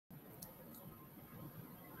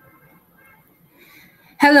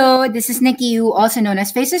Hello, this is Nikki, also known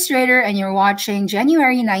as Faces Trader, and you're watching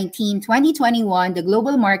January 19, 2021, the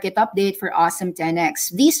global market update for Awesome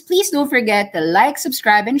 10X. Please don't forget to like,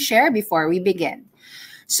 subscribe, and share before we begin.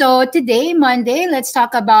 So today, Monday, let's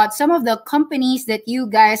talk about some of the companies that you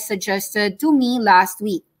guys suggested to me last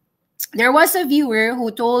week. There was a viewer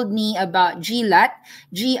who told me about GILT,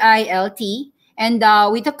 G-I-L-T, and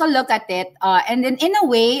we took a look at it. And then in a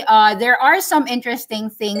way, there are some interesting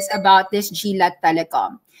things about this GILAT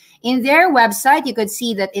Telecom. In their website, you could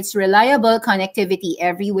see that it's reliable connectivity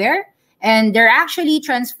everywhere. And they're actually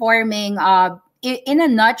transforming, in a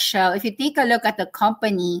nutshell, if you take a look at the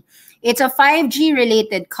company, it's a 5G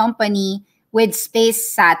related company with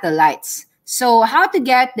space satellites. So how to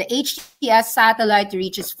get the HTS satellite to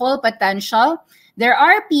reach its full potential? There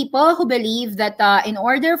are people who believe that in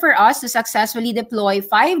order for us to successfully deploy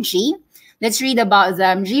 5G, let's read about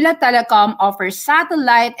them. GILAT Telecom offers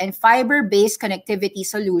satellite and fiber-based connectivity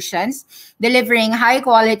solutions, delivering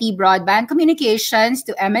high-quality broadband communications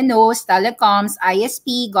to MNOs, telecoms,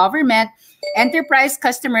 ISP, government, enterprise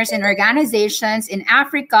customers, and organizations in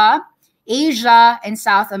Africa, Asia, and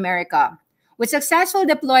South America. With successful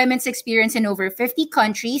deployments experienced in over 50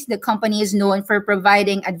 countries, the company is known for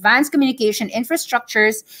providing advanced communication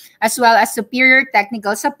infrastructures as well as superior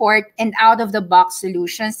technical support and out-of-the-box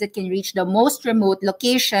solutions that can reach the most remote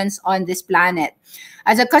locations on this planet.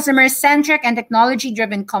 As a customer-centric and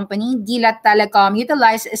technology-driven company, GILAT Telecom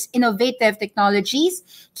utilizes innovative technologies,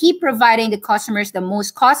 keep providing the customers the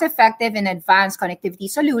most cost-effective and advanced connectivity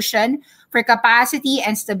solution for capacity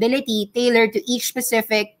and stability tailored to each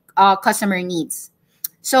specific customer needs.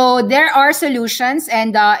 So there are solutions,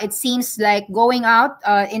 and it seems like going out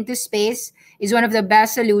into space is one of the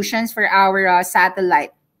best solutions for our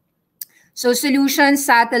satellite. So solutions,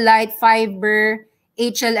 satellite, fiber,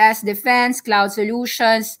 HLS, defense, cloud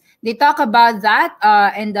solutions, they talk about that,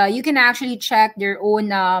 and you can actually check their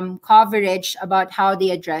own coverage about how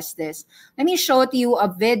they address this. Let me show to you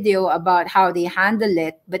a video about how they handle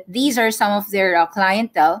it, but these are some of their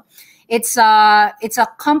clientele. It's a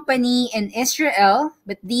company in Israel,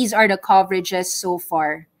 but these are the coverages so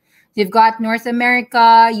far. They've got North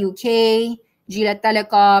America, UK, GILAT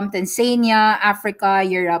Telecom, Tanzania, Africa,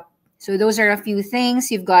 Europe. So those are a few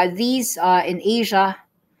things. You've got these in Asia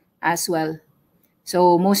as well.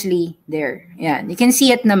 So mostly there. Yeah, you can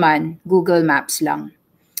see it naman. Google Maps lang.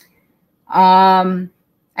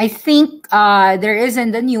 I think there is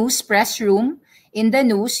in the news, press room. In the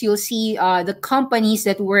news, you'll see the companies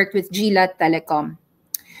that worked with GILAT Telecom.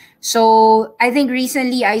 So I think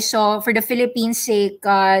recently I saw, for the Philippines' sake,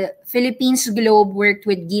 Philippines Globe worked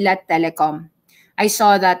with GILAT Telecom. I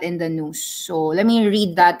saw that in the news. So let me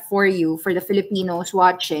read that for you, for the Filipinos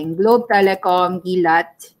watching. Globe Telecom,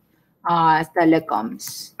 GILAT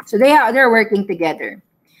Telecoms. So they're working together.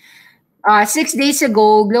 6 days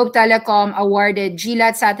ago, Globe Telecom awarded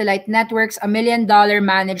GILAT Satellite Networks a $1 million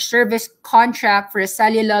managed service contract for a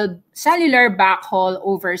cellular backhaul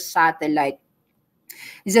over satellite.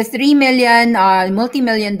 It's a $3 million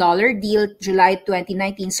multi-million dollar deal, July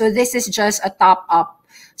 2019. So this is just a top up.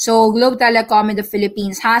 So Globe Telecom in the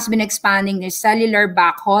Philippines has been expanding their cellular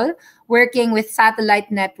backhaul, working with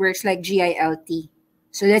satellite networks like GILT.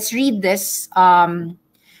 So let's read this.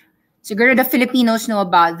 Siguro the Filipinos know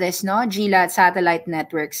about this, no? GILAT Satellite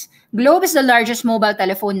Networks. Globe is the largest mobile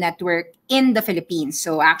telephone network in the Philippines.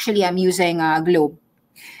 So actually, I'm using Globe.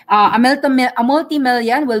 A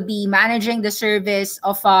multi-million will be managing the service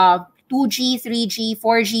of 2G, 3G,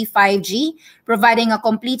 4G, 5G, providing a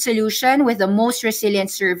complete solution with the most resilient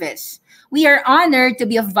service. We are honored to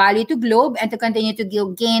be of value to Globe and to continue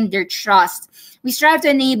to gain their trust. We strive to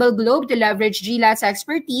enable Globe to leverage GILAT's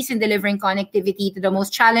expertise in delivering connectivity to the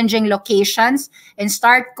most challenging locations and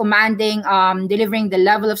start delivering the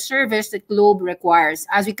level of service that Globe requires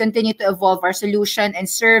as we continue to evolve our solution and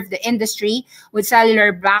serve the industry with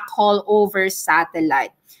cellular backhaul over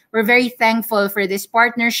satellite. We're very thankful for this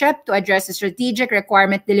partnership to address the strategic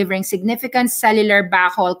requirement delivering significant cellular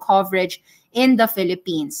backhaul coverage in the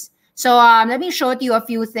Philippines. So let me show you a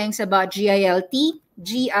few things about GILT.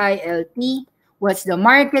 GILT. What's the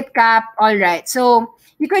market cap? All right. So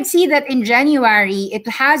you could see that in January, it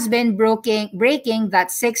has been breaking that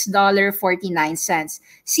 $6.49.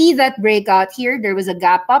 See that breakout here? There was a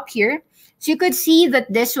gap up here. So you could see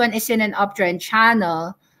that this one is in an uptrend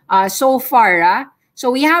channel so far. So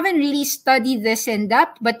we haven't really studied this in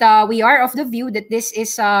depth, but we are of the view that this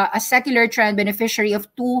is a secular trend beneficiary of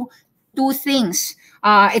two things.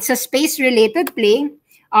 It's a space-related play.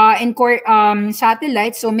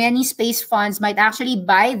 satellites. So many space funds might actually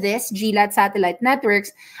buy this GILAT satellite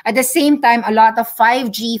networks. At the same time, a lot of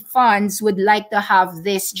 5G funds would like to have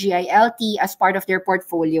this GILT as part of their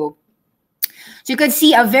portfolio. So you could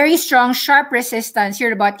see a very strong sharp resistance here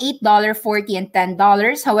at about $8, $40, and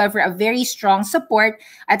 $10. However, a very strong support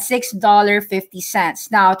at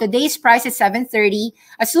 $6.50. Now, today's price is $7.30.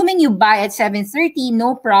 Assuming you buy at $7.30,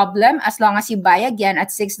 no problem as long as you buy again at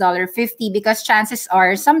 $6.50 because chances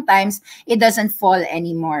are sometimes it doesn't fall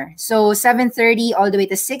anymore. So $7.30 all the way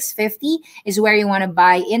to $6.50 is where you want to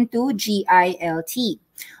buy into GILT.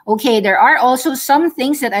 Okay, there are also some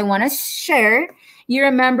things that I want to share. You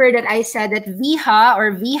remember that I said that VHA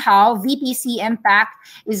or VHAO, VPC Impact,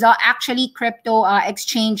 is actually crypto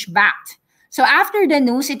exchange backed. So after the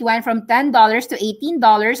news, it went from $10 to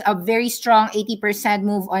 $18, a very strong 80%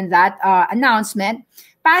 move on that announcement.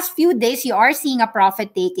 Past few days, you are seeing a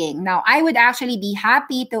profit taking. Now, I would actually be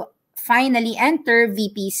happy to finally enter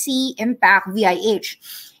VPC Impact VIH.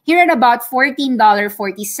 Here at about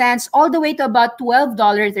 $14.40 all the way to about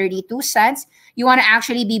 $12.32. You want to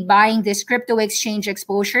actually be buying this crypto exchange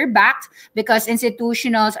exposure backed because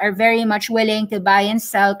institutionals are very much willing to buy and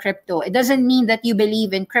sell crypto. It doesn't mean that you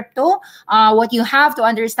believe in crypto. What you have to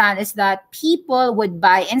understand is that people would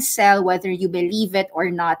buy and sell whether you believe it or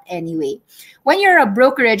not anyway. When you're a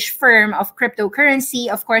brokerage firm of cryptocurrency,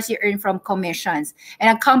 of course, you earn from commissions.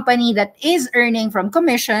 And a company that is earning from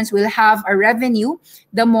commissions will have a revenue.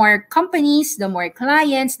 The more companies, the more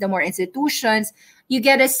clients, the more institutions, you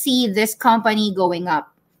get to see this company going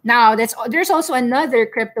up. Now, there's also another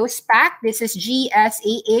crypto SPAC. This is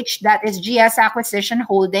GSAH, that is GS Acquisition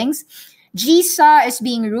Holdings. GSA is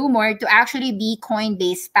being rumored to actually be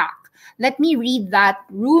Coinbase SPAC. Let me read that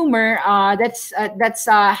rumor that's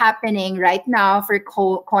happening right now for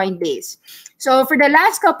Coinbase. So for the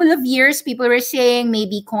last couple of years, people were saying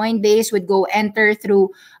maybe Coinbase would go enter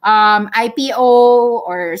through IPO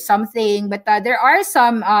or something. But there are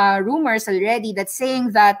some rumors already that's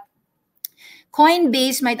saying that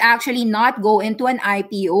Coinbase might actually not go into an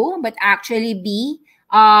IPO, but actually be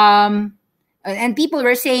and people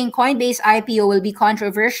were saying Coinbase IPO will be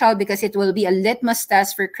controversial because it will be a litmus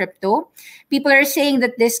test for crypto. People are saying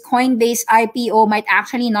that this Coinbase IPO might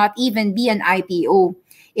actually not even be an IPO.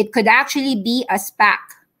 It could actually be a SPAC.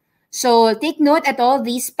 So take note at all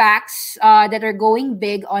these SPACs that are going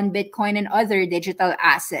big on Bitcoin and other digital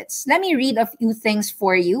assets. Let me read a few things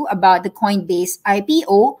for you about the Coinbase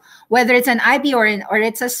IPO, whether it's an IPO or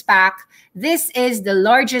it's a SPAC. This is the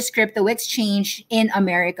largest crypto exchange in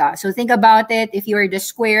America. So think about it. If you're the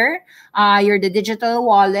Square, you're the digital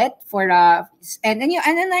wallet for and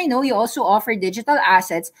then I know you also offer digital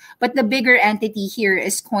assets, but the bigger entity here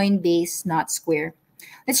is Coinbase, not Square.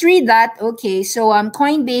 Let's read that. Okay, so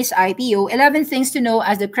Coinbase IPO, 11 things to know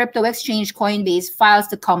as the crypto exchange Coinbase files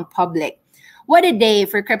to come public. What a day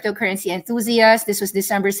for cryptocurrency enthusiasts. This was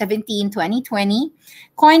December 17, 2020.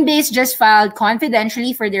 Coinbase just filed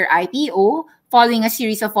confidentially for their IPO following a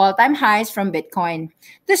series of all-time highs from Bitcoin.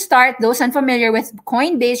 To start, those unfamiliar with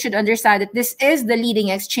Coinbase should understand that this is the leading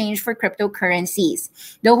exchange for cryptocurrencies.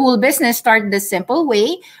 The whole business started the simple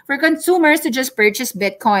way for consumers to just purchase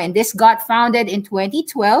Bitcoin. This got founded in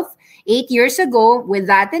 2012, 8 years ago. With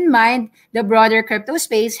that in mind, the broader crypto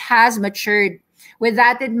space has matured. With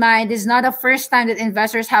that in mind, this is not the first time that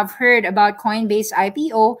investors have heard about Coinbase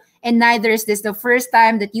IPO, and neither is this the first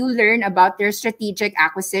time that you learn about their strategic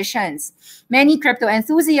acquisitions. Many crypto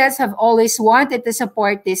enthusiasts have always wanted to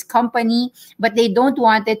support this company, but they don't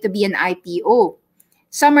want it to be an IPO.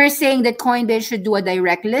 Some are saying that Coinbase should do a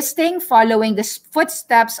direct listing following the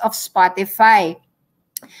footsteps of Spotify.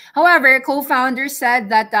 However, co-founders said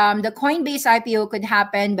that the Coinbase IPO could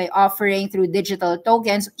happen by offering through digital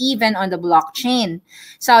tokens, even on the blockchain.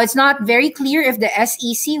 So it's not very clear if the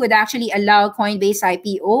SEC would actually allow Coinbase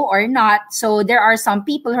IPO or not. So there are some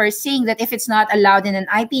people who are saying that if it's not allowed in an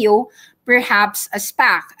IPO, perhaps a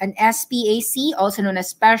SPAC, an SPAC, also known as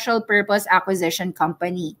Special Purpose Acquisition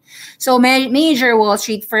Company. So major Wall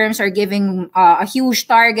Street firms are giving a huge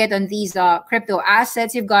target on these crypto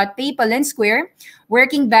assets. You've got PayPal and Square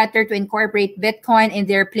working better to incorporate Bitcoin in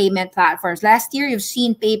their payment platforms. Last year, you've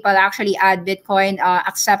seen PayPal actually add Bitcoin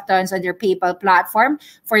acceptance on their PayPal platform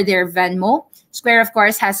for their Venmo. Square, of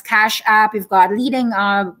course, has Cash App. We've got leading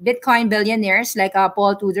Bitcoin billionaires like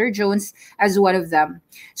Paul Tudor Jones as one of them.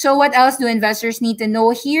 So what else do investors need to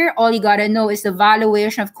know here? All you got to know is the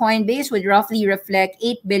valuation of Coinbase would roughly reflect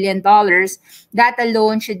 $8 billion. That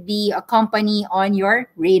alone should be a company on your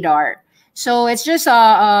radar. So it's just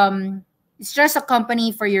It's just a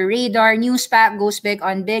company for your radar. New SPAC goes big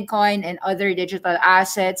on Bitcoin and other digital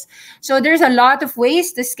assets. So there's a lot of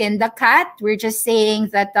ways to skin the cat. We're just saying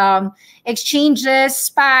that exchanges,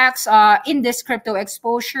 SPACs in this crypto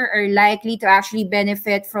exposure are likely to actually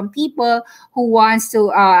benefit from people who wants to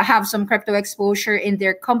have some crypto exposure in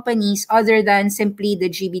their companies other than simply the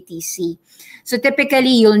GBTC. So typically,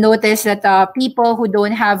 you'll notice that people who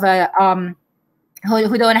don't have a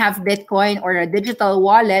who don't have Bitcoin or a digital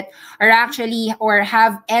wallet are actually or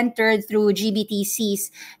have entered through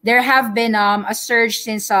GBTCs. There have been a surge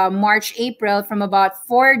since March, April from about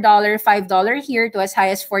 $4, $5 here to as high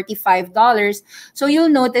as $45. So you'll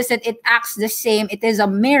notice that it acts the same. It is a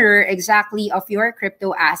mirror exactly of your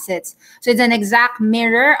crypto assets. So it's an exact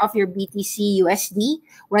mirror of your BTC USD,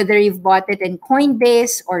 whether you've bought it in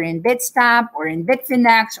Coinbase or in Bitstamp or in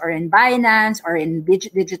Bitfinex or in Binance or in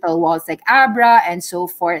digital wallets like Abra and so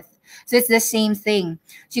forth. So it's the same thing.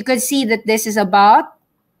 So you could see that this is about,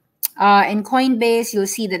 in Coinbase, you'll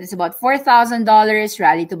see that it's about $4,000,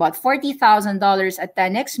 rallied to about $40,000 at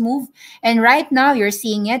 10x move. And right now, you're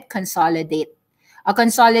seeing it consolidate. A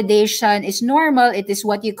consolidation is normal. It is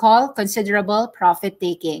what you call considerable profit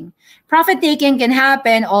taking. Profit taking can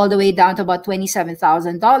happen all the way down to about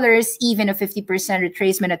 $27,000, even a 50%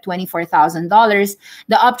 retracement at $24,000.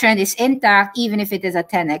 The uptrend is intact, even if it is a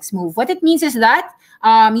 10x move. What it means is that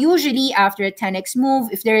usually after a 10x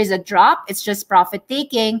move, if there is a drop, it's just profit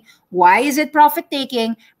taking. Why is it profit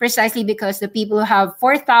taking? Precisely because the people who have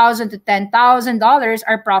 $4,000 to $10,000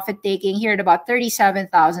 are profit taking here at about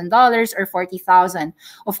 $37,000 or $40,000.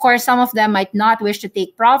 Of course, some of them might not wish to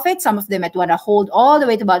take profit. Some of them might want to hold all the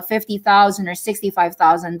way to about $50,000 or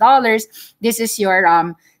 $65,000. This is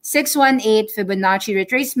your 618 Fibonacci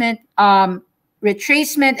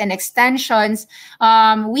retracement and extensions.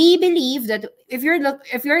 We believe that if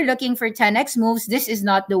you're looking for 10x moves, this is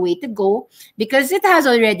not the way to go because it has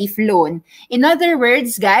already flown. In other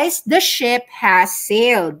words, guys, the ship has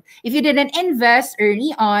sailed. If you didn't invest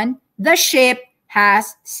early on, the ship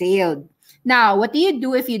has sailed. Now, what do you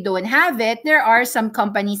do if you don't have it? There are some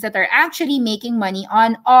companies that are actually making money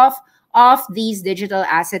on off these digital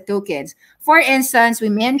asset tokens. For instance, we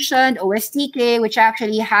mentioned OSTK, which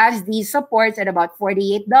actually has these supports at about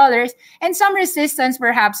 $48 and some resistance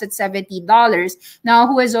perhaps at $70. Now,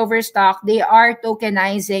 who is overstocked? They are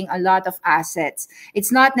tokenizing a lot of assets.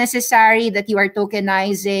 It's not necessary that you are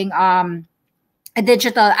tokenizing a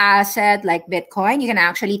digital asset like Bitcoin. You can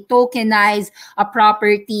actually tokenize a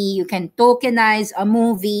property. You can tokenize a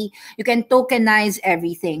movie. You can tokenize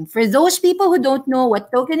everything. For those people who don't know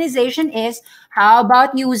what tokenization is, how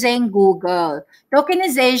about using Google?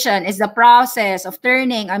 Tokenization is the process of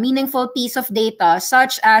turning a meaningful piece of data,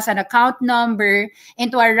 such as an account number,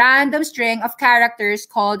 into a random string of characters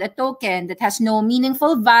called a token that has no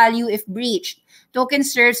meaningful value if breached. Token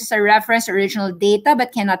serves as a reference to original data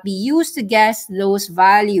but cannot be used to guess those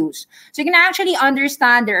values. So you can actually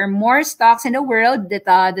understand there are more stocks in the world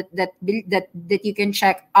that you can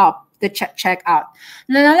check out.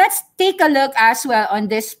 Now let's take a look as well on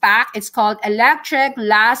this SPAC. It's called Electric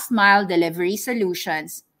Last Mile Delivery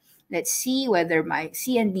Solutions. Let's see whether my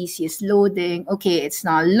CNBC is loading. Okay, it's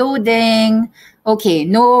not loading. Okay,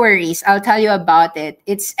 no worries. I'll tell you about it.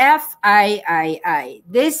 It's FIII.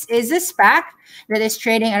 This is a SPAC that is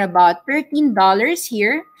trading at about $13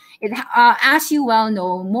 here. As you well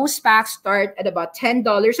know, most SPACs start at about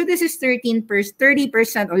 $10. So this is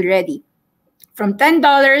 30% already. From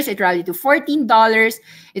 $10, it rallied to $14.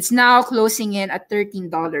 It's now closing in at $13.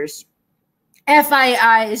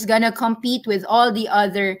 FII is going to compete with all the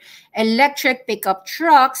other electric pickup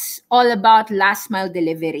trucks, all about last mile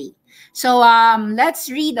delivery. So let's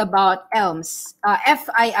read about ELMS.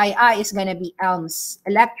 FIII is going to be ELMS,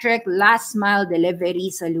 Electric Last Mile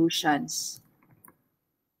Delivery Solutions.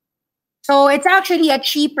 So it's actually a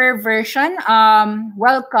cheaper version.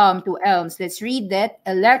 Welcome to ELMS. Let's read that.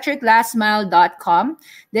 Electriclastmile.com.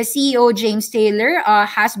 The CEO, James Taylor,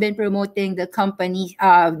 has been promoting the company,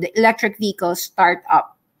 the electric vehicle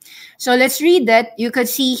startup. So let's read that. You could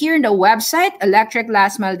see here in the website, Electric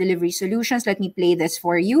Last Mile Delivery Solutions. Let me play this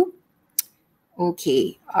for you.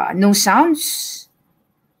 Okay. No sounds.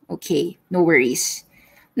 Okay. No worries.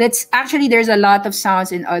 There's a lot of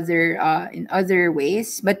sounds in other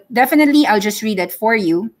ways, but definitely I'll just read it for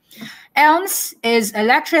you. ELMS is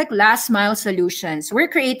Electric Last Mile Solutions. We're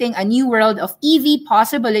creating a new world of EV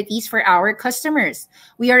possibilities for our customers.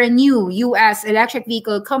 We are a new U.S. electric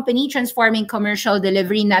vehicle company transforming commercial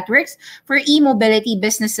delivery networks for e-mobility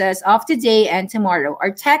businesses of today and tomorrow.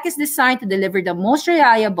 Our tech is designed to deliver the most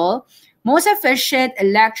reliable, Most efficient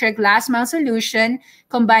electric last mile solution,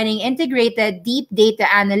 combining integrated deep data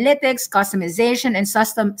analytics, customization,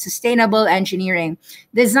 and sustainable engineering.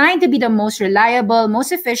 Designed to be the most reliable,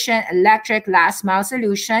 most efficient electric last mile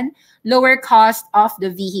solution, lower cost of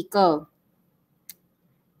the vehicle.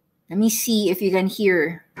 Let me see if you can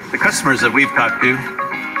hear. The customers that we've talked to,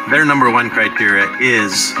 their number one criteria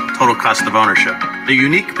is total cost of ownership. The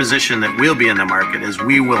unique position that we'll be in the market is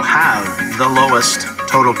we will have the lowest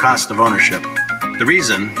total cost of ownership. The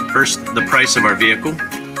reason, first, the price of our vehicle,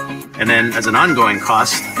 and then as an ongoing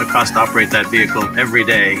cost, the cost to operate that vehicle every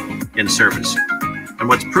day in service. And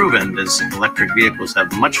what's proven is electric vehicles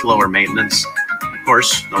have much lower maintenance. Of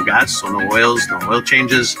course, no gas, so no oils, no oil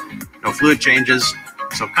changes, no fluid changes.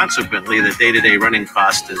 So consequently, the day-to-day running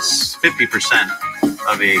cost is 50%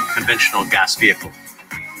 of a conventional gas vehicle.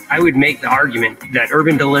 I would make the argument that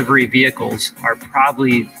urban delivery vehicles are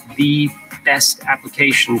probably the best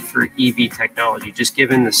application for EV technology. Just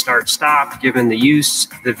given the start-stop, given the use,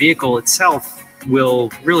 the vehicle itself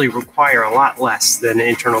will really require a lot less than an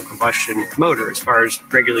internal combustion motor as far as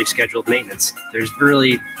regularly scheduled maintenance. There's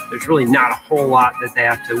really not a whole lot that they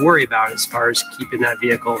have to worry about as far as keeping that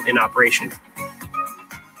vehicle in operation.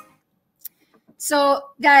 So,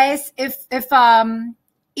 guys, if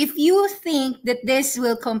you think that this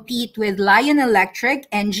will compete with Lion Electric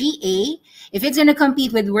and GA, if it's going to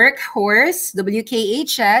compete with Workhorse,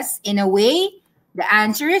 WKHS, in a way, the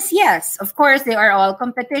answer is yes. Of course, they are all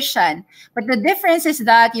competition. But the difference is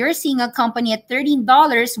that you're seeing a company at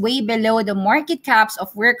 $13, way below the market caps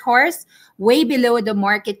of Workhorse, way below the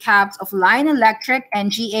market caps of Lion Electric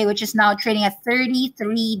and GA, which is now trading at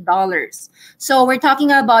 $33. So we're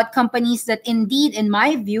talking about companies that indeed, in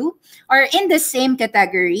my view, are in the same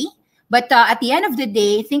category. But at the end of the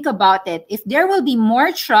day, think about it. If there will be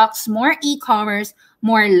more trucks, more e-commerce,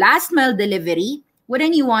 more last mile delivery,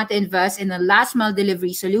 wouldn't you want to invest in a last mile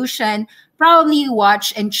delivery solution? Probably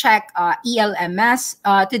watch and check ELMS.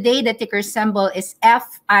 Today, the ticker symbol is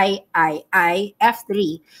FIII,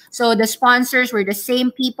 F3. So the sponsors were the same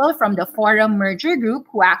people from the Forum Merger Group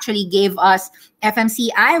who actually gave us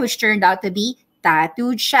FMCI, which turned out to be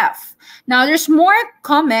Tattooed Chef. Now, there's more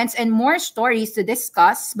comments and more stories to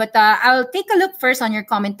discuss, but I'll take a look first on your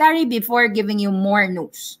commentary before giving you more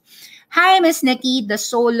news. Hi, Miss Nikki. The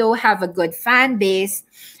Solo have a good fan base.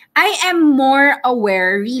 I am more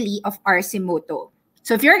aware, really, of RC Moto.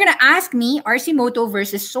 So if you're going to ask me, RC Moto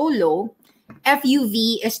versus Solo,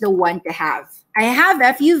 FUV is the one to have. I have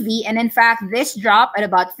FUV, and in fact, this drop at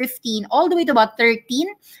about 15, all the way to about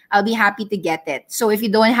 13, I'll be happy to get it. So if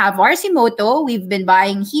you don't have RC Moto, we've been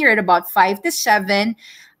buying here at about 5 to 7,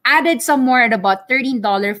 added some more at about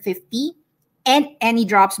 $13.50, and any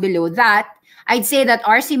drops below that, I'd say that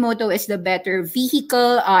RC Moto is the better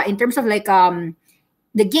vehicle in terms of like the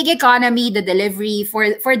gig economy, the delivery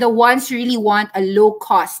for the ones who really want a low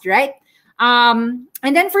cost, right? And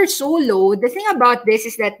then for Solo, the thing about this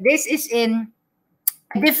is that this is in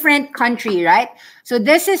a different country, right? So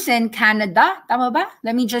this is in Canada, tama ba?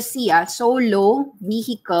 Let me just see, Solo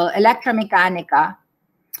vehicle, Electromechanica.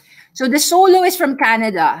 So the Solo is from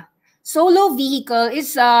Canada. Solo vehicle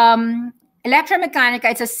is Electromechanica.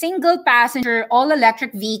 It's a single passenger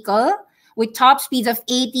all-electric vehicle with top speeds of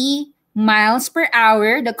 80 miles per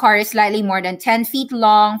hour. The car is slightly more than 10 feet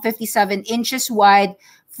long, 57 inches wide,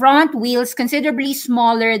 front wheels considerably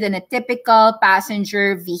smaller than a typical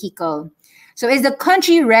passenger vehicle. So is the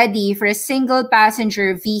country ready for a single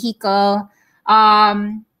passenger vehicle?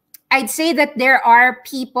 I'd say that there are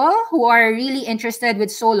people who are really interested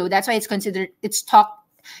with Solo. That's why it's considered,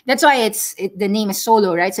 that's why the name is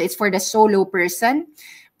Solo, right? So it's for the solo person.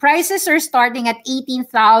 Prices are starting at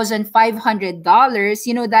 $18,500.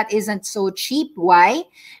 You know, that isn't so cheap. Why?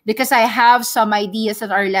 Because I have some ideas that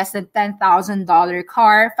are less than $10,000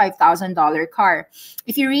 car, $5,000 car.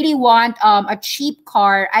 If you really want a cheap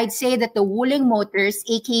car, I'd say that the Wuling Motors,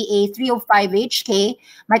 aka 305HK,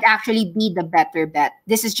 might actually be the better bet.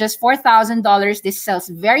 This is just $4,000. This sells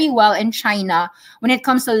very well in China. When it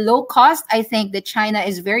comes to low cost, I think that China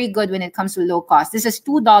is very good when it comes to low cost. This is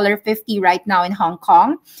 $2.50 right now in Hong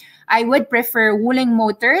Kong. I would prefer Wuling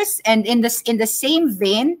Motors, and in the same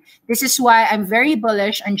vein, this is why I'm very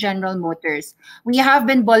bullish on General Motors. We have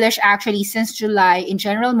been bullish actually since July in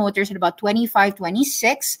General Motors at about 25,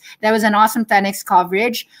 26. That was an awesome 10x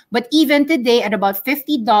coverage. But even today at about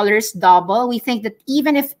 $50 double, we think that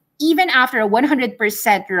even after a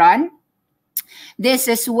 100% run, this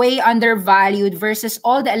is way undervalued versus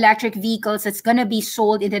all the electric vehicles that's going to be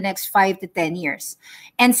sold in the next 5 to 10 years.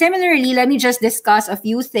 And similarly, let me just discuss a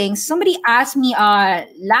few things. Somebody asked me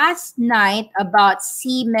last night about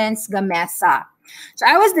Siemens Gamesa. So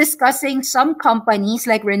I was discussing some companies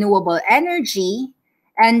like renewable energy,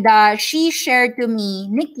 and she shared to me,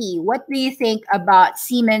 Nikki, what do you think about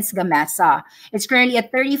Siemens Gamesa? It's currently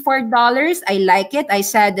at $34. I like it. I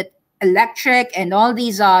said that electric and all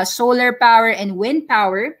these solar power and wind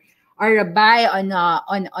power are a buy on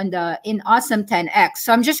the in Awesome 10X.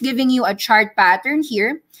 So I'm just giving you a chart pattern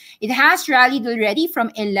here. It has rallied already from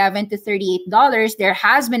 $11 to $38. There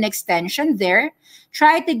has been extension there.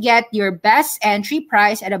 Try to get your best entry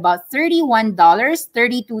price at about $31,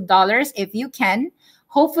 $32 if you can.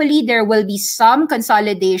 Hopefully, there will be some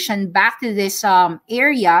consolidation back to this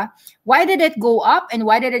area. Why did it go up and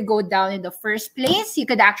why did it go down in the first place? You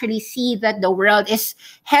could actually see that the world is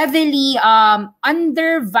heavily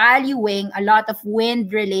undervaluing a lot of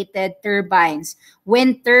wind-related turbines.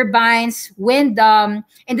 Wind turbines, wind, and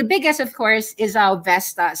the biggest, of course, is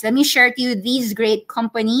Vestas. Let me share to you these great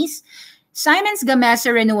companies. Siemens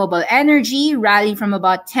Gamesa Renewable Energy rallied from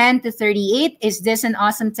about 10 to 38. Is this an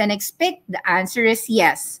Awesome 10X pick? The answer is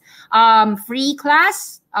yes. Free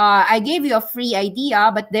class, I gave you a free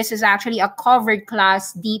idea, but this is actually a covered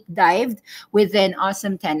class deep dived within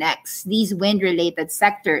Awesome 10X, these wind-related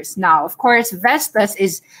sectors. Now, of course, Vestas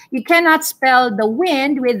is, you cannot spell the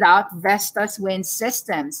wind without Vestas Wind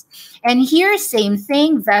Systems. And here, same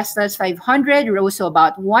thing, Vestas 500 rose to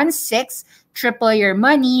about 1.6, triple your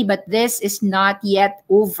money, but this is not yet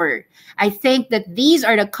over. I think that these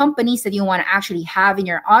are the companies that you want to actually have in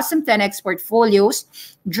your Awesome 10X portfolios.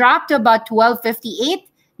 Drop to about 12.58.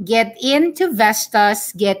 Get into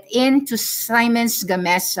Vestas, get into Siemens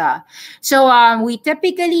Gamesa. So we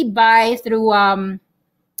typically buy through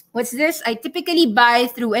what's this? I typically buy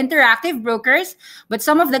through interactive brokers, but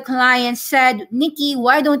some of the clients said, Nikki,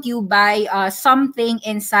 why don't you buy something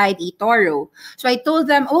inside eToro? So I told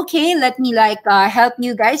them, okay, let me help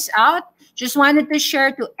you guys out. Just wanted to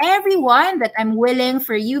share to everyone that I'm willing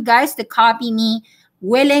for you guys to copy me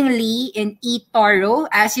willingly in eToro.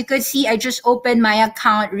 As you could see, I just opened my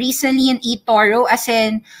account recently in eToro, as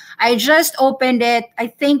in I just opened it, I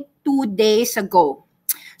think 2 days ago.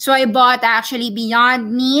 So I bought actually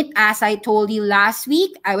Beyond Meat, as I told you last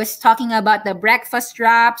week. I was talking about the breakfast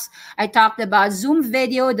wraps. I talked about Zoom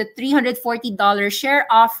Video, the $340 share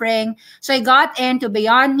offering. So I got into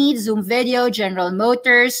Beyond Meat, Zoom Video, General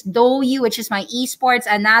Motors, DOU, which is my esports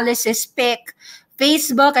analysis pick,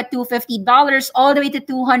 Facebook at $250 all the way to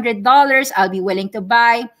 $200. I'll be willing to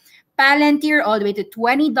buy. Palantir all the way to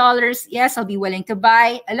 $20. Yes, I'll be willing to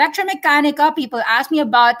buy. Electromechanica, people asked me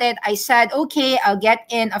about it. I said, okay, I'll get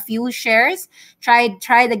in a few shares. Try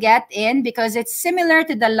to get in because it's similar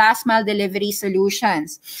to the last mile delivery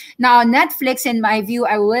solutions. Now, Netflix, in my view,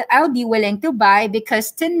 I'll be willing to buy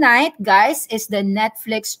because tonight, guys, is the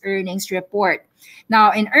Netflix earnings report.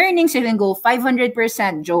 Now, in earnings, it can go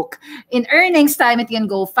 500% joke. In earnings time, it can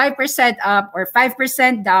go 5% up or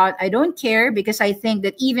 5% down. I don't care because I think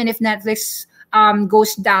that even if Netflix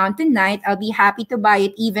goes down tonight, I'll be happy to buy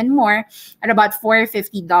it even more at about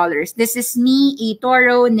 $450. This is me,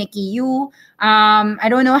 eToro, Nikki Yu. I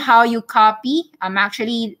don't know how you copy. I'm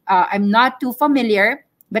not too familiar.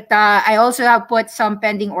 But I also have put some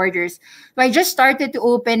pending orders. So I just started to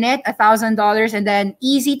open it, $1,000, and then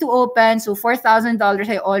easy to open. So $4,000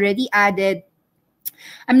 I already added.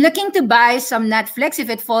 I'm looking to buy some Netflix if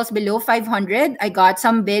it falls below 500. I got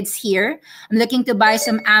some bids here. I'm looking to buy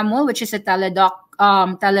some AMO, which is a teledoc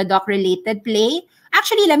related play.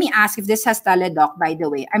 Actually, let me ask if this has teledoc, by the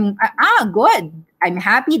way. Good. I'm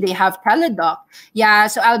happy they have teledoc. Yeah,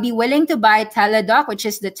 so I'll be willing to buy teledoc, which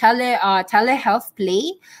is the telehealth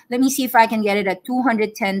play. Let me see if I can get it at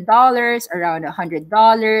 $210, around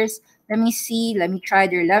 $100. Let me see. Let me try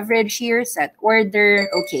their leverage here. Set order.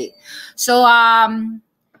 Okay. So,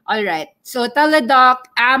 all right. So teledoc,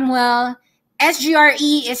 Amwell,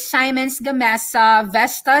 SGRE is Siemens Gamesa,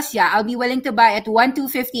 Vestas. Yeah, I'll be willing to buy at 1,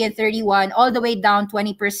 250 and 31, all the way down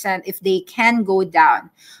 20% if they can go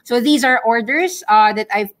down. So these are orders that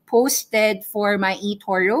I've posted for my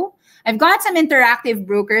eToro. I've got some Interactive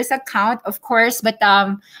Brokers account, of course, but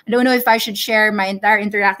I don't know if I should share my entire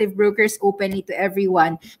Interactive Brokers openly to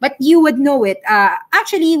everyone. But you would know it.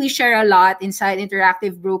 Actually, we share a lot inside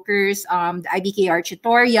Interactive Brokers, the IBKR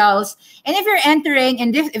tutorials. And if you're entering,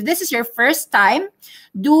 and if this is your first time,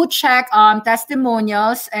 do check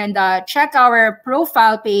testimonials and check our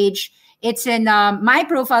profile page. It's in my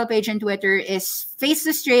profile page on Twitter is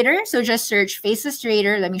Faceless Trader. So just search Faceless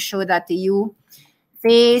Trader. Let me show that to you.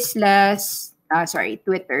 Twitter.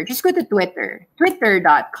 Just go to Twitter,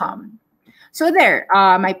 twitter.com. So there,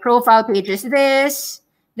 my profile page is this.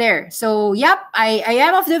 There. So, yep, I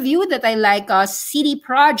am of the view that I like CD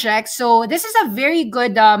Projekt. So, this is a very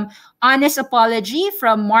good, honest apology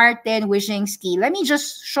from Martin Wyszynski. Let me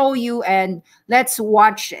just show you and let's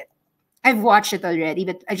watch it. I've watched it already,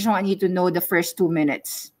 but I just want you to know the first 2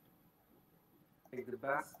 minutes. The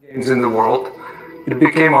best games in the world. It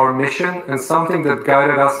became our mission and something that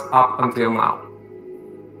guided us up until now.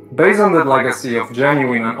 Based on that legacy of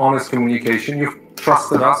genuine and honest communication, you've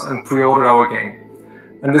trusted us and pre-ordered our game.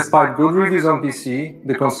 And despite good reviews on PC,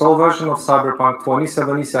 the console version of Cyberpunk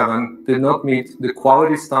 2077 did not meet the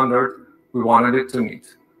quality standard we wanted it to meet.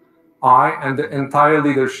 I and the entire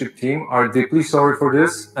leadership team are deeply sorry for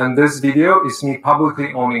this, and this video is me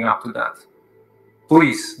publicly owning up to that.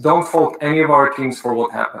 Please don't fault any of our teams for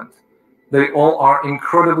what happened. They all are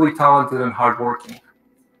incredibly talented and hardworking.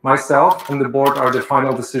 Myself and the board are the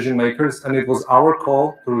final decision makers, and it was our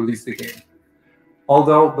call to release the game.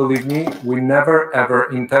 Although, believe me, we never ever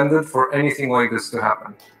intended for anything like this to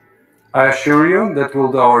happen. I assure you that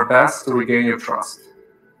we'll do our best to regain your trust.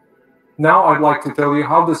 Now I'd like to tell you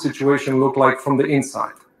how the situation looked like from the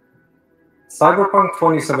inside. Cyberpunk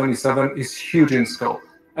 2077 is huge in scope.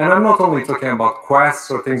 And I'm not only talking about quests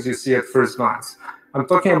or things you see at first glance. I'm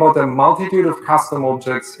talking about a multitude of custom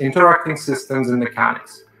objects, interacting systems, and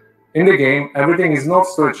mechanics. In the game, everything is not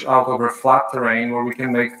stretched out over flat terrain where we can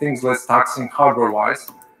make things less taxing hardware-wise,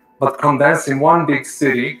 but condensed in one big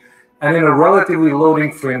city and in a relatively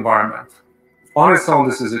loading-free environment. On its own,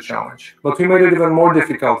 this is a challenge, but we made it even more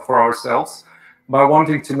difficult for ourselves by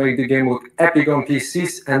wanting to make the game look epic on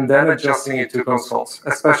PCs and then adjusting it to consoles,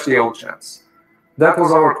 especially old gens. That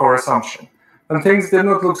was our core assumption, and things did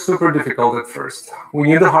not look super difficult at first. We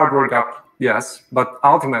knew the hardware gap, yes, but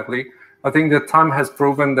ultimately, I think that time has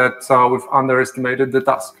proven that we've underestimated the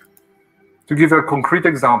task. To give a concrete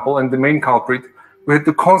example, and the main culprit, we had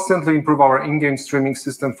to constantly improve our in-game streaming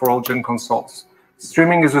system for all-gen consoles.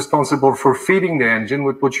 Streaming is responsible for feeding the engine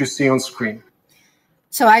with what you see on screen.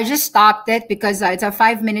 So I just stopped it because it's a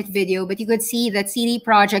 5-minute video, but you could see that CD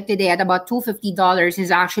Projekt today at about $250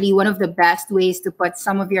 is actually one of the best ways to put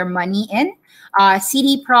some of your money in.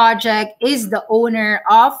 CD Projekt is the owner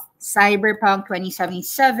of Cyberpunk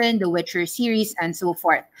 2077, The Witcher series, and so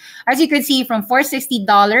forth. As you can see, from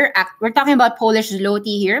 $460, we're talking about Polish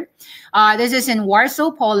zloty here. This is in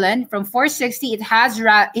Warsaw, Poland. From $460,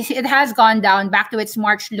 it has gone down back to its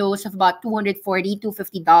March lows of about $240,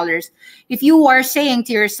 $250. If you are saying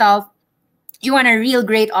to yourself, you want a real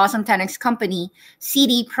great, awesome 10X company,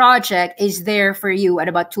 CD Projekt is there for you at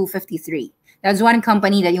about $253. That's one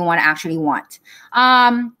company that you want to actually want.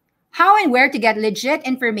 How and where to get legit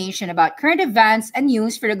information about current events and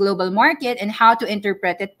news for the global market and how to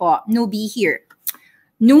interpret it po. Newbie here.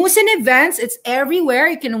 News and events, it's everywhere.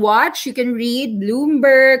 You can watch, you can read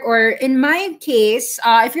Bloomberg, or in my case,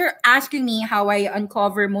 if you're asking me how I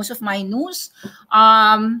uncover most of my news,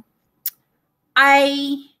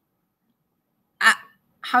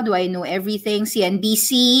 how do I know everything?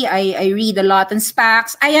 CNBC, I read a lot on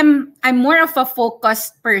SPACs. I'm more of a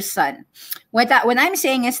focused person. What I'm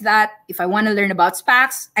saying is that if I want to learn about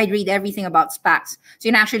SPACs, I'd read everything about SPACs. So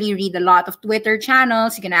you can actually read a lot of Twitter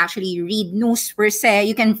channels. You can actually read news per se.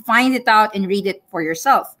 You can find it out and read it for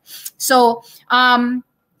yourself. So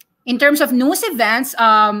in terms of news events,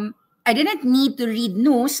 I didn't need to read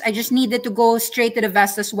news. I just needed to go straight to the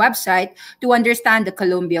Vestas website to understand the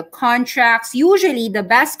Columbia contracts. Usually, the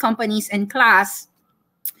best companies in class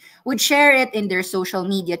would share it in their social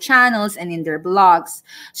media channels and in their blogs.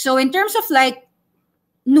 So in terms of like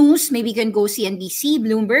news, maybe you can go CNBC,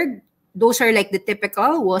 Bloomberg. Those are like the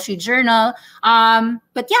typical Wall Street Journal.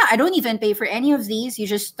 But yeah, I don't even pay for any of these. You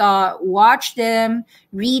just watch them,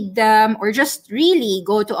 read them, or just really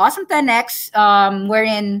go to Awesome 10X,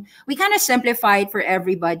 wherein we kind of simplify it for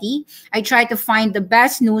everybody. I try to find the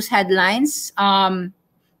best news headlines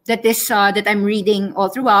that I'm reading all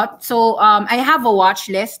throughout. So I have a watch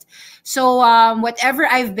list. So whatever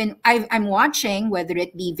I'm watching, whether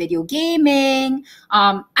it be video gaming,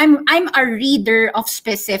 I'm a reader of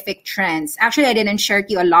specific trends. Actually, I didn't share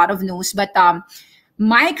to you a lot of news, but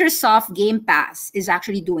Microsoft Game Pass is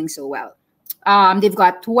actually doing so well. They've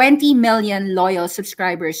got 20 million loyal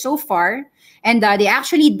subscribers so far, and they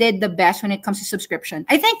actually did the best when it comes to subscription.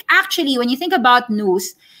 I think actually, when you think about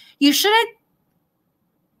news, you shouldn't.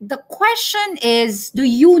 The question is, do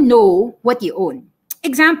you know what you own?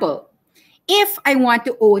 Example, if I want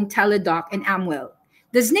to own Teladoc and Amwell,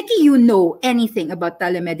 does Nikki, know anything about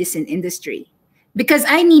telemedicine industry? Because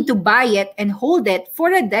I need to buy it and hold it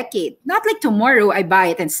for a decade. Not like tomorrow I buy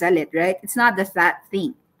it and sell it, right? It's not that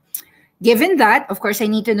thing. Given that, of course, I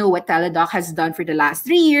need to know what Teladoc has done for the last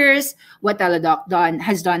 3 years, what Teladoc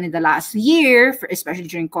has done in the last year, especially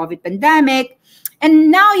during COVID pandemic.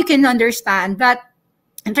 And now you can understand that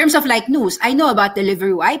in terms of like news, I know about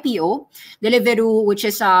Deliveroo IPO. Deliveroo, which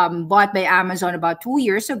is bought by Amazon about 2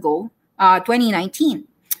 years ago, 2019.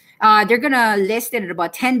 They're going to list it at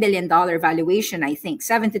about $10 billion valuation, I think,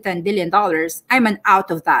 $7 to $10 billion. I'm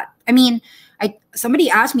out of that. I mean,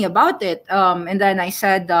 somebody asked me about it, and then I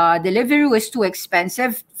said Deliveroo is too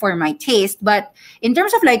expensive for my taste. But in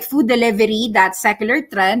terms of like food delivery, that secular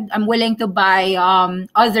trend, I'm willing to buy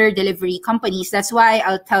other delivery companies. That's why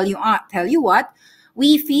I'll tell you what.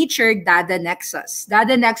 We featured Dada Nexus.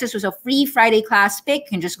 Dada Nexus was a free Friday class pick. You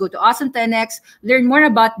can just go to Awesome 10X, learn more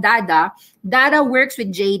about Dada. Dada works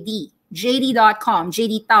with JD.com,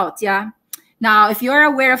 JD Tout, yeah? Now, if you're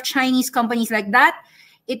aware of Chinese companies like that,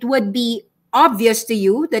 it would be obvious to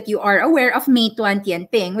you that you are aware of Meituan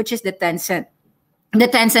Tianping, which is the Tencent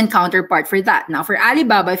counterpart for that. Now, for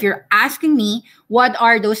Alibaba, if you're asking me what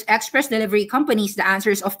are those express delivery companies, the answer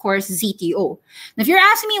is, of course, ZTO. Now, if you're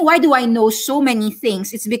asking me why do I know so many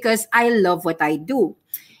things, it's because I love what I do.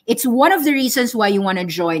 It's one of the reasons why you want to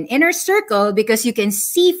join Inner Circle, because you can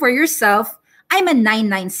see for yourself, I'm a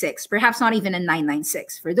 996, perhaps not even a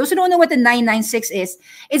 996. For those who don't know what the 996 is,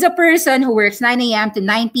 it's a person who works 9 a.m. to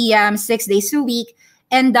 9 p.m., 6 days a week,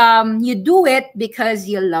 and you do it because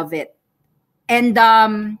you love it. And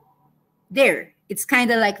there, it's kind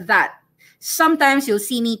of like that. Sometimes you'll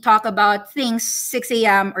see me talk about things 6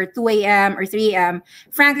 a.m. or 2 a.m. or 3 a.m.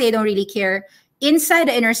 Frankly, I don't really care. Inside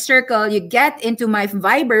the Inner Circle, you get into my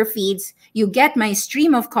Viber feeds, you get my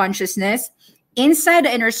stream of consciousness. Inside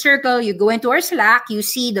the Inner Circle, you go into our Slack, you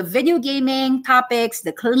see the video gaming topics,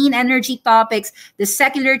 the clean energy topics, the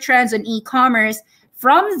secular trends on e-commerce.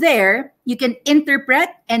 From there, you can interpret,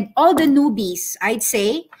 and all the newbies, I'd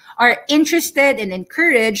say, are interested and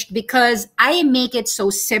encouraged because I make it so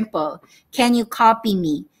simple. Can you copy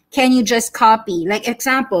me? Can you just copy? Like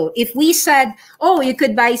example, if we said, oh, you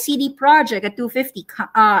could buy CD Projekt at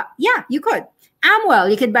 $250, yeah, you could. Amwell,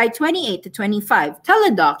 you could buy 28 to 25.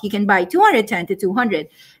 Teladoc, you can buy 210 to 200.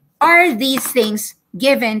 Are these things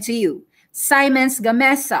given to you? Siemens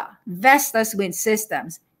Gamesa, Vestas Wind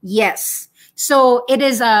Systems, yes. So it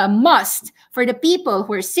is a must for the people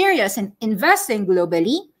who are serious in investing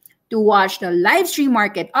globally to watch the live stream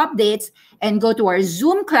market updates and go to our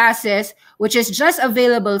Zoom classes, which is just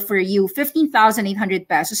available for you, 15,800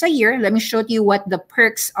 pesos a year. Let me show you what the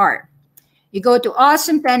perks are. You go to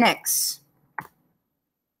Awesome 10X.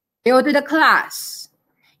 You go to the class.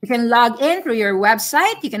 You can log in through your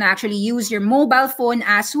website. You can actually use your mobile phone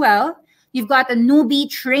as well. You've got a newbie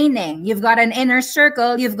training. You've got an Inner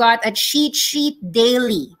Circle. You've got a cheat sheet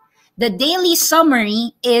daily. The daily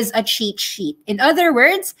summary is a cheat sheet. In other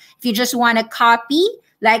words, if you just want to copy,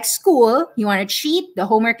 like school, you want to cheat, the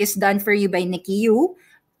homework is done for you by Nikki.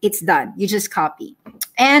 It's done. You just copy.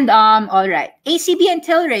 And all right, ACB and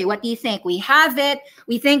Tilray, what do you think? We have it.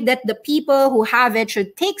 We think that the people who have it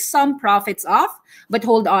should take some profits off, but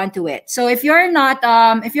hold on to it. So if you're not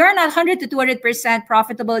 100 to 200%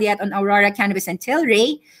 profitable yet on Aurora Cannabis and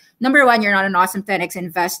Tilray, number one, you're not an Awesome 10X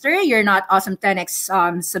investor. You're not Awesome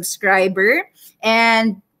 10X subscriber.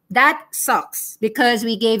 And that sucks because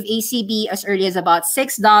we gave ACB as early as about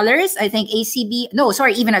 $6. I think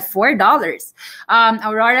even at $4.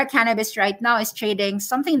 Aurora Cannabis right now is trading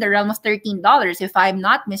something in the realm of $13, if I'm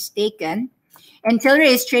not mistaken. And Tilray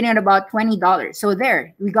is trading at about $20. So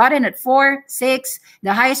there, we got in at 4, 6,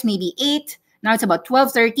 the highest maybe 8. Now it's about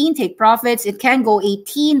 12, 13. Take profits. It can go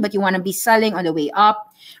 18, but you want to be selling on the way up.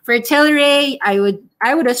 For Tilray, I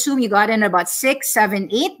would assume you got in about 6, 7,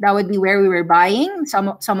 8. That would be where we were buying. Some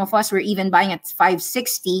of us were even buying at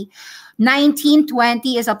 560. 19,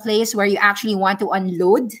 20 is a place where you actually want to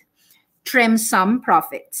unload, trim some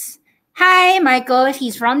profits. Hi, Michael.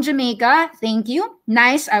 He's from Jamaica. Thank you.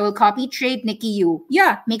 Nice. I will copy trade Nikki you.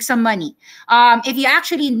 Yeah, make some money. If you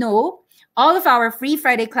actually know, all of our free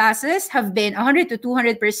Friday classes have been 100 to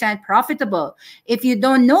 200% profitable. If you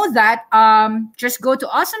don't know that, just go to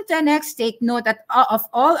Awesome 10X, take note of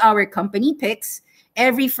all our company picks.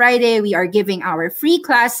 Every Friday, we are giving our free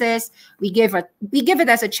classes. We give it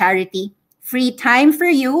as a charity. Free time for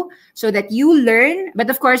you so that you learn. But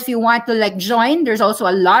of course, if you want to join, there's also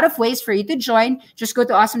a lot of ways for you to join. Just go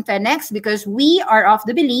to Awesome 10X because we are of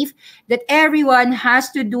the belief that everyone has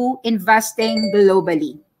to do investing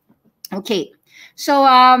globally. Okay, so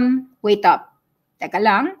wait up. Teka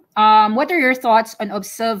lang. What are your thoughts on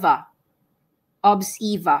Obseva,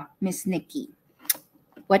 Miss Nikki?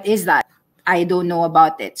 What is that? I don't know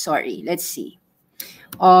about it. Sorry. Let's see.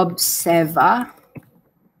 Obseva.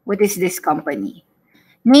 What is this company?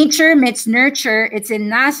 Nature meets nurture. It's in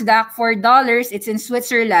NASDAQ, $4. It's in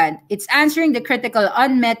Switzerland. It's answering the critical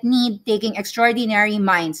unmet need, taking extraordinary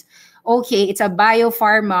minds. Okay, it's a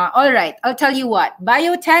biopharma. All right, I'll tell you what.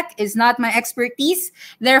 Biotech is not my expertise.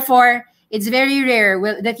 Therefore, it's very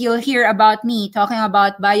rare that you'll hear about me talking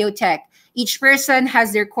about biotech. Each person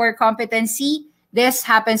has their core competency. This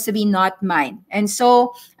happens to be not mine. And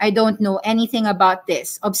so I don't know anything about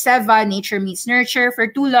this. Observa, nature meets nurture. For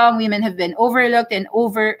too long, women have been overlooked and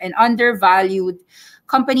undervalued.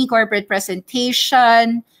 Company corporate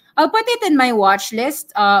presentation. I'll put it in my watch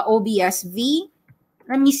list, OBSV.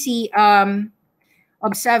 Let me see. Observa,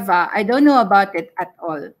 I don't know about it at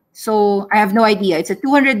all. So I have no idea. It's a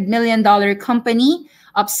 $200 million company,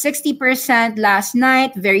 up 60% last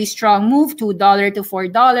night. Very strong move, $2 to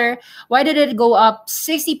 $4. Why did it go up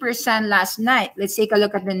 60% last night? Let's take a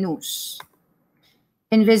look at the news.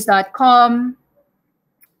 Invis.com.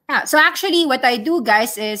 Yeah, so actually what I do,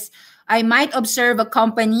 guys, is I might observe a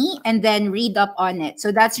company and then read up on it.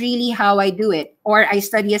 So that's really how I do it. Or I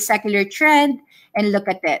study a secular trend and look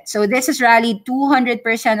at it. So this has rallied 200%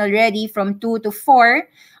 already from 2 to 4.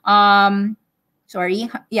 2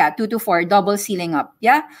 to 4, double ceiling up.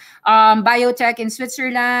 Yeah. Biotech in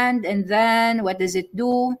Switzerland. And then what does it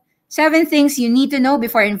do? 7 things you need to know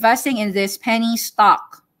before investing in this penny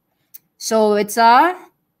stock. So it's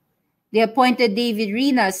they appointed David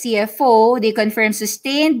Rina, CFO. They confirmed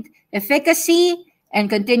sustained efficacy and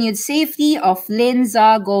continued safety of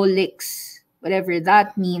Linzagolix, whatever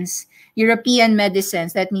that means. European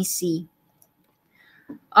medicines. Let me see.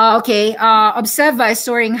 Observa is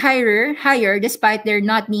soaring higher despite there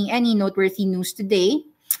not being any noteworthy news today.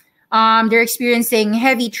 They're experiencing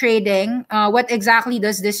heavy trading. What exactly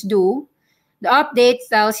does this do? The update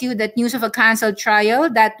tells you that news of a canceled trial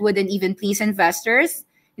that wouldn't even please investors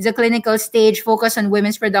is a clinical stage focused on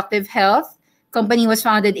women's reproductive health. Company was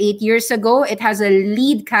founded 8 years ago. It has a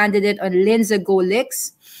lead candidate on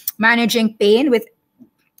Linzagolix, managing pain with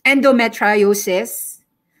endometriosis.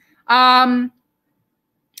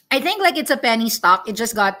 I think like it's a penny stock. It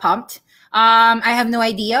just got pumped. I have no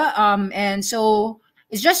idea. And so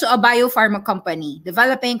it's just a biopharma company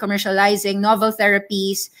developing, commercializing novel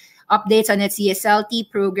therapies, updates on its ESLT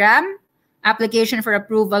program, application for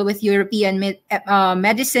approval with European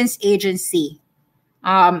Medicines Agency.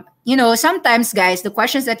 Sometimes, guys, the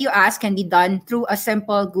questions that you ask can be done through a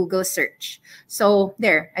simple Google search. So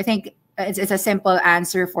there, I think it's a simple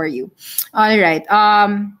answer for you. All right.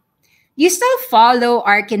 You still follow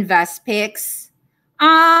ARK Invest picks?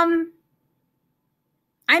 I'm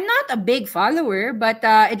not a big follower, but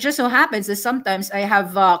it just so happens that sometimes I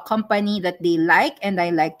have a company that they like and I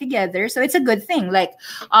like together. So it's a good thing. Like,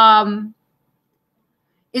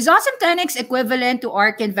 is Awesome 10X equivalent to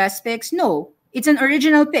ARK Invest picks? No, it's an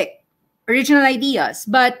original pick, original ideas.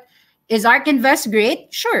 But is ARK Invest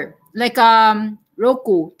great? Sure. Like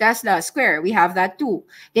Roku, Tesla, Square, we have that too.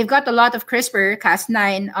 They've got a lot of CRISPR,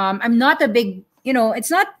 Cas9. I'm not a big,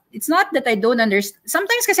 it's not that I don't understand.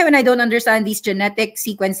 Sometimes because when I don't understand these genetic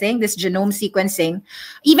sequencing, this genome sequencing,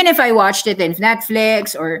 even if I watched it in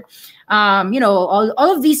Netflix or, all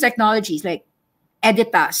of these technologies like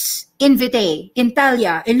Editas, Invitae,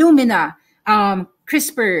 Intellia, Illumina,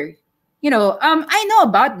 CRISPR, I know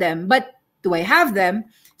about them, but do I have them?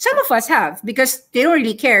 Some of us have because they don't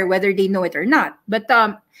really care whether they know it or not. But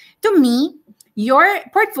to me, your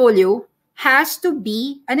portfolio has to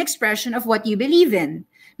be an expression of what you believe in.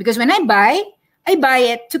 Because when I buy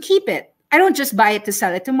it to keep it. I don't just buy it to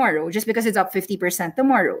sell it tomorrow just because it's up 50%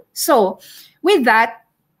 tomorrow. So with that,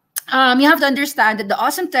 you have to understand that the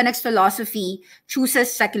Awesome 10X philosophy chooses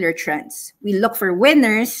secular trends. We look for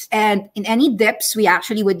winners, and in any dips, we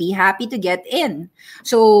actually would be happy to get in.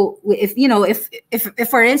 So if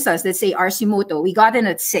for instance, let's say Arcimoto, we got in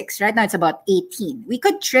at 6, right now it's about 18. We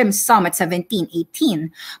could trim some at 17, 18,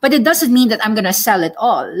 but it doesn't mean that I'm going to sell it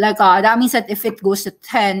all. Like that means that if it goes to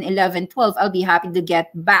 10, 11, 12, I'll be happy to get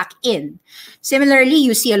back in. Similarly,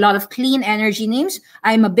 you see a lot of clean energy names.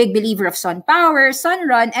 I'm a big believer of SunPower,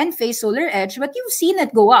 Sunrun, and Face Solar Edge, but you've seen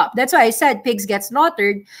it go up. That's why I said pigs get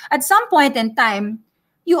slaughtered. At some point in time,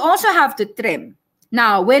 you also have to trim.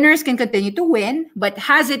 Now, winners can continue to win, but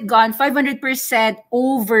has it gone 500%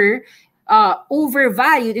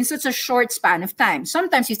 overvalued in such a short span of time?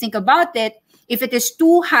 Sometimes you think about it, if it is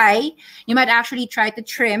too high, you might actually try to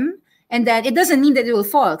trim, and then it doesn't mean that it will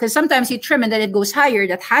fall, because sometimes you trim and then it goes higher.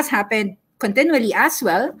 That has happened continually as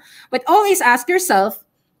well. But always ask yourself,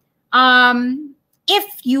 if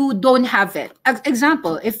you don't have it.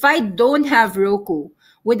 Example, if I don't have Roku,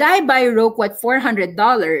 would I buy Roku at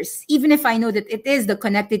 $400 even if I know that it is the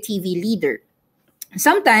connected TV leader?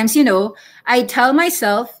 sometimes, you know, I tell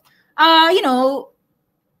myself, you know,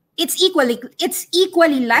 it's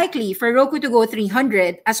equally likely for Roku to go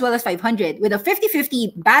 300 as well as 500. With a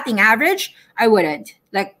 50-50 batting average, I wouldn't.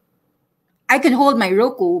 Like, I can hold my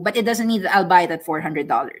Roku, but it doesn't mean that I'll buy it at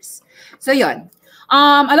 $400. So yun.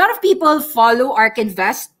 A lot of people follow ARK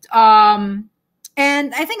Invest, and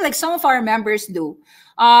I think like some of our members do.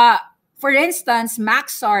 For instance,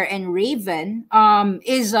 Maxar and Raven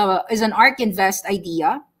is an ARK Invest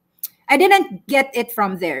idea. I didn't get it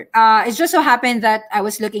from there. It just so happened that I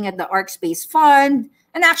was looking at the ARK Space Fund.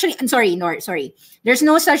 And actually, I'm sorry. There's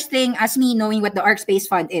no such thing as me knowing what the ARK Space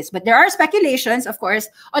Fund is. But there are speculations, of course,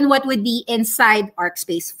 on what would be inside ARK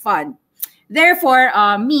Space Fund. Therefore,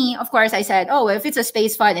 me, of course, I said, oh, if it's a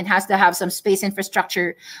space fund, it has to have some space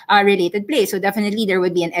infrastructure related play. So definitely there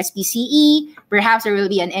would be an SPCE. Perhaps there will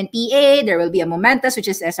be an NPA. There will be a Momentus, which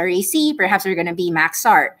is SRAC. Perhaps they're going to be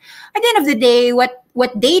Maxar. At the end of the day, what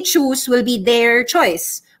they choose will be their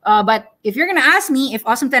choice. But if you're going to ask me if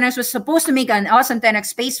Awesome 10X was supposed to make an Awesome 10X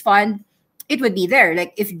space fund, it would be there.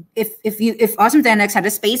 Like if Awesome 10X had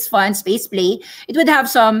a space fund, space play, it would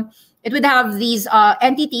have these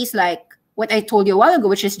entities like what I told you a while ago,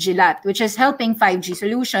 which is GILAT, which is helping 5G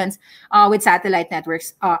solutions with satellite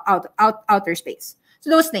networks outer space. So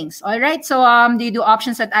those things, all right? So do you do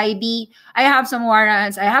options at IB? I have some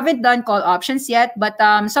warrants. I haven't done call options yet, but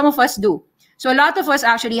some of us do. So a lot of us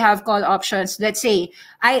actually have call options. Let's say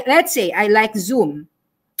I like Zoom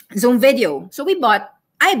video. So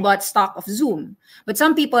I bought stock of Zoom, but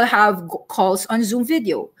some people have calls on Zoom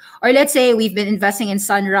video. Or let's say we've been investing in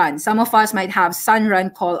Sunrun. Some of us might have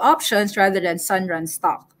Sunrun call options rather than Sunrun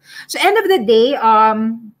stock. So end of the day,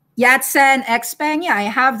 Yatsen, XPeng, yeah, I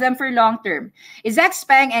have them for long term. Is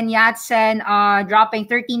XPeng and Yatsen dropping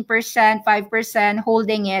 13%, 5%,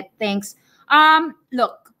 holding it? Thanks.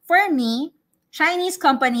 Look, for me, Chinese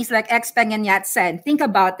companies like XPeng and Yatsen, think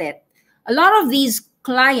about it. A lot of these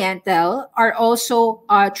clientele are also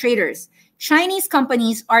traders. Chinese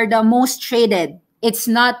companies are the most traded. It's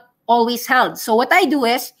not always held. So what I do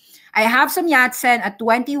is I have some Yatsen at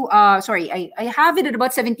I have it at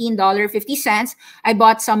about $17.50. I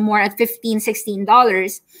bought some more at $15,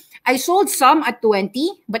 $16. I sold some at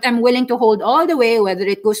 20, but I'm willing to hold all the way, whether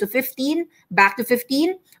it goes to 15, back to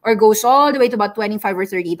 15, or goes all the way to about $25 or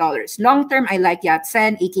 $30. Long term, I like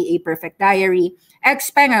Yatsen, aka Perfect Diary.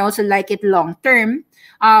 XPeng, I also like it long term.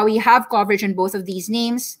 We have coverage in both of these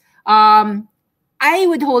names. I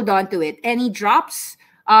would hold on to it. Any drops?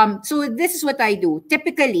 So this is what I do.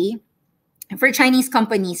 Typically, for Chinese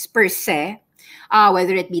companies per se,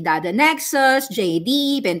 whether it be Dada Nexus,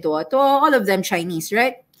 JD, Pintuoto, all of them Chinese,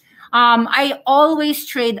 right? I always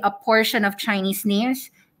trade a portion of Chinese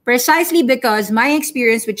names precisely because my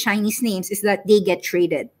experience with Chinese names is that they get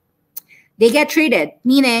traded. They get traded,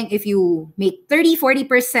 meaning if you make 30,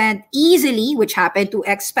 40% easily, which happened to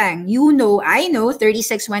XPeng, I know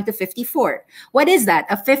 36 went to 54. What is that?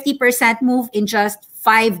 A 50% move in just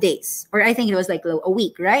 5 days. Or I think it was like a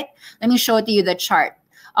week, right? Let me show to you the chart.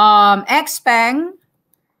 XPeng,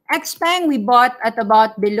 we bought at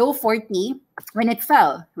about below 40 when it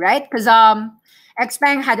fell, right? Because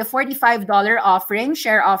XPeng had a $45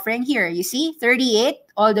 share offering here. You see, 38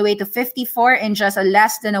 all the way to 54 in just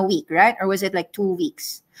less than a week, right? Or was it like 2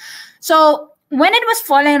 weeks? So when it was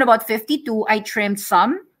falling at about 52, I trimmed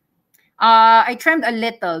some. I trimmed a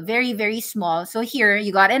little, very, very small. So here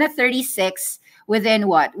you got in at 36 within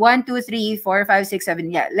what? 1, 2, 3, 4, 5, 6,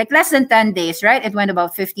 7. Yeah, like less than 10 days, right? It went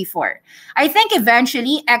about 54. I think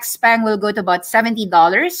eventually XPeng will go to about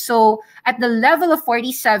 $70. So at the level of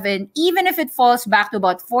 47, even if it falls back to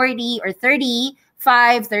about 40 or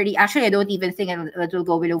 35, 30, actually, I don't even think it will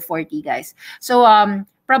go below 40, guys. So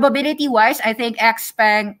probability-wise, I think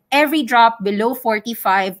XPeng, every drop below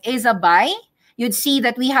 45 is a buy. You'd see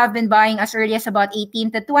that we have been buying as early as about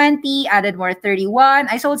 18 to 20, added more 31.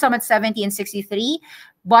 I sold some at 70 and 63,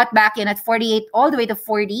 bought back in at 48 all the way to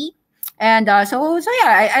 40. And so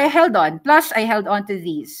yeah, I held on. Plus, I held on to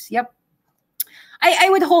these. Yep.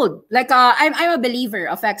 I would hold. Like, I'm a believer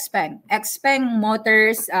of XPeng. XPeng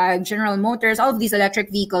Motors, General Motors, all of these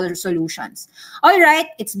electric vehicle solutions. All right,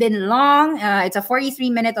 it's been long. It's a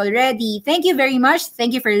 43-minute already. Thank you very much.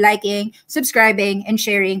 Thank you for liking, subscribing, and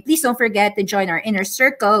sharing. Please don't forget to join our inner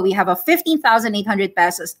circle. We have a 15,800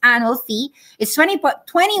 pesos annual fee. It's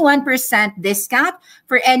 21% discount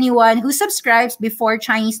for anyone who subscribes before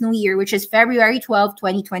Chinese New Year, which is February 12,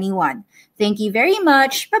 2021. Thank you very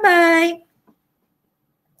much. Bye-bye.